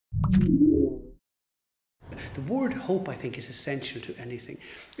The word hope, I think, is essential to anything.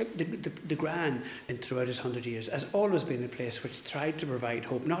 The Graan, throughout its 100 years, has always been a place which tried to provide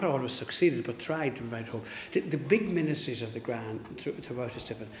hope, not always succeeded, but tried to provide hope. The big ministries of the Graan throughout its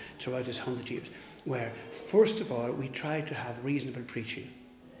 100 years were, first of all, we tried to have reasonable preaching.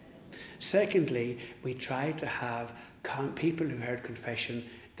 Secondly, we tried to have people who heard confession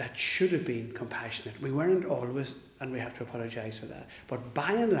that should have been compassionate. We weren't always, and we have to apologise for that. But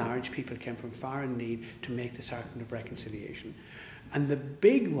by and large, people came from far in need to make the sacrament of reconciliation. And the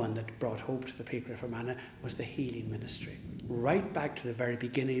big one that brought hope to the people of Fermanagh was the healing ministry. Right back to the very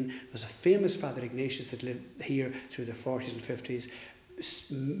beginning, there was a famous Father Ignatius that lived here through the 40s and 50s.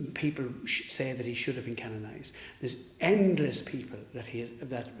 People say that he should have been canonised. There's endless people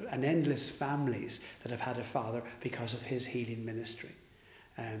and endless families that have had a father because of his healing ministry.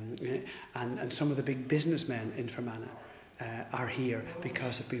 And some of the big businessmen in Fermanagh are here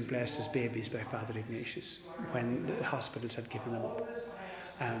because of being blessed as babies by Father Ignatius when the hospitals had given them up.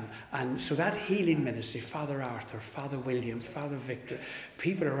 And so that healing ministry, Father Arthur, Father William, Father Victor,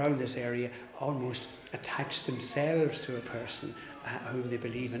 people around this area almost attach themselves to a person whom they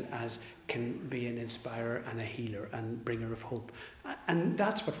believe in as can be an inspirer and a healer and bringer of hope. And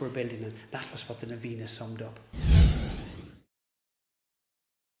that's what we're building, and that was what the novena summed up.